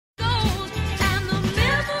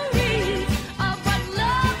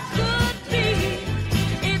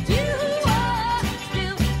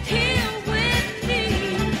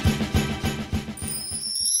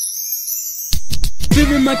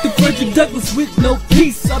Feeling like the Frederick Douglass with no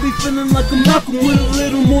peace. I be feeling like a Malcolm with a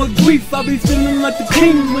little more grief. I be feeling like the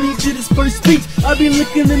king when he did his first speech. I be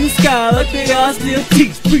looking in the sky like they all still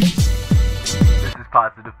teach. Preach. This is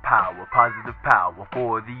positive power for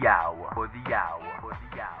the hour, for the hour, for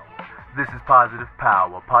the hour. This is positive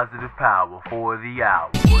power for the hour, for the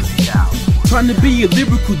hour. Trying to be a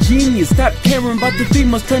lyrical genius, stop caring about the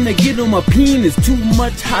females trying to get on my penis. Too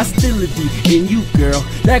much hostility in you, girl.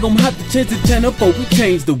 That gon' have to change the channel before we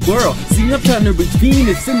change the world. See, I'm trying to reach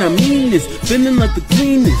Venus, and I mean this, feeling like the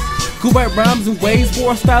cleanest. Could write rhymes and ways for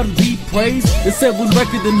our style to be praised. The set was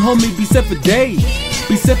record and homie be set for days.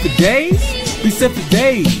 Be set for days? Be set for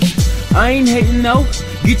days. I ain't hating no,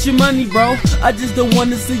 get your money bro. I just don't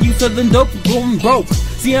wanna see you selling dope and going broke.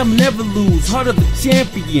 See, I'm never lose, heart of a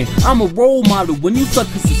champion. I'm a role model when you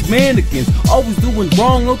suckers is mannequins. Always doing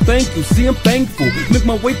wrong, no thank you. See, I'm thankful. Make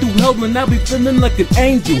my way through hell and I be feeling like an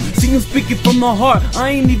angel. See, I'm speaking from the heart, I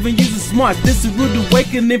ain't even using smart. This is rude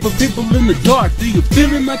awakening for people in the dark. Do you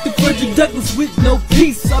feeling like the Frederick Douglass with no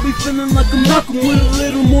peace? I be feeling like a Malcolm with a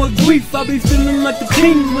little more grief. I be feeling like the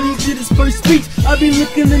king when he did his first speech. I be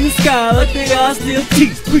looking in the sky like they all still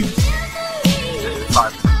teach. Preach. This is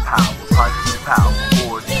positive power for the hour,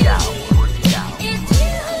 for the hour.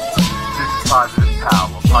 This is positive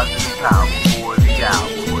power for the hour, for the hour.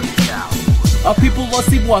 Our people are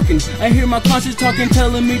sleepwalking. I hear my conscience talking,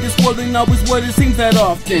 telling me this world ain't always what it seems that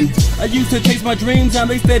often. I used to chase my dreams, now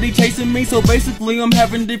they steady chasing me. So basically I'm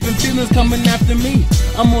having different feelings coming after me.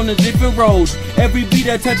 I'm on a different road. Every beat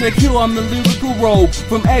I touch I kill, I'm the lyrical rogue.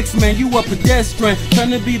 From X-Men, you a pedestrian,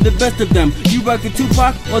 trying to be the best of them. You rock the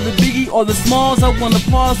Tupac, or the Biggie, or the Smalls. I want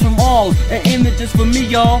applause from all, and ain't it just for me,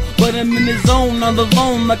 y'all. But I'm in the zone, all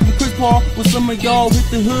alone, like I'm Chris Paul. When some of y'all hit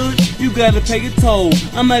the hood, you gotta pay a toll.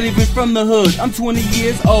 I'm not even from the hood, I'm 20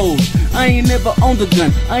 years old. I ain't never owned a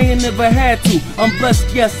gun, I ain't never had to. I'm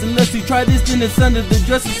blessed, yes, unless you try this, then it's under the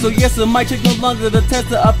dresser. So yes, I might check no longer the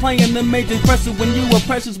tester. I play in the major pressure when you were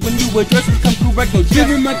precious, when you were dressed, come correct, no gesture.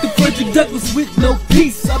 Feeling like the Frederick Douglass with no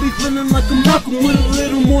peace. I be feeling like a Malcolm with a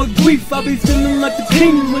little more grief. I be feeling like the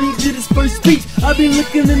king when he did his first speech. I be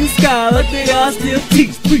looking in the sky like they all still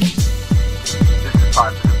teach. Preach. This is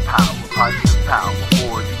positive power for the hour,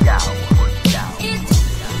 for the hour.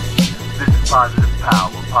 This is positive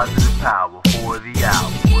power for the hour, for the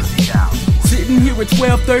hour. Sitting here at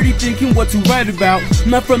 12:30 thinking what to write about.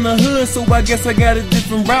 Not from the hood, so I guess I got a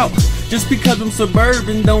different route. Just because I'm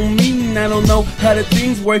suburban don't mean I don't know how the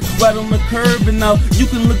things work right on the curb. And now you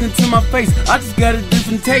can look into my face, I just got a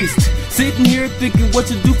different taste. Sitting here thinking what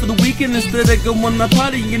to do for the weekend instead of going to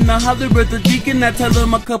party. And I holler at the deacon, I tell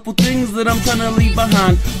him a couple things that I'm trying to leave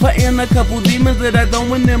behind. Fighting a couple demons that I don't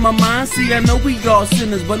win in my mind. See, I know we all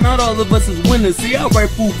sinners, but not all of us is winners. See, I write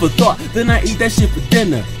food for thought, then I eat that shit for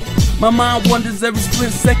dinner. My mind wonders every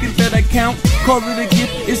split second that I count. Call it a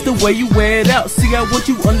gift, it's the way you wear it out. See, I want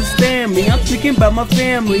you understand me, I'm thinking about my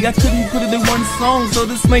family. I couldn't put it in one song, so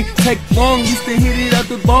this may take long. Used to hit it out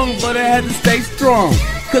the bone, but I had to stay strong.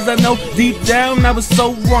 Cause I know deep down I was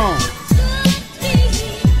so wrong.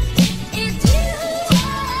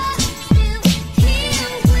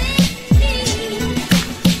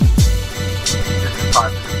 This is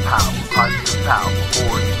positive power for the hour,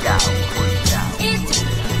 for the hour.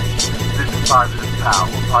 This is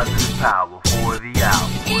positive power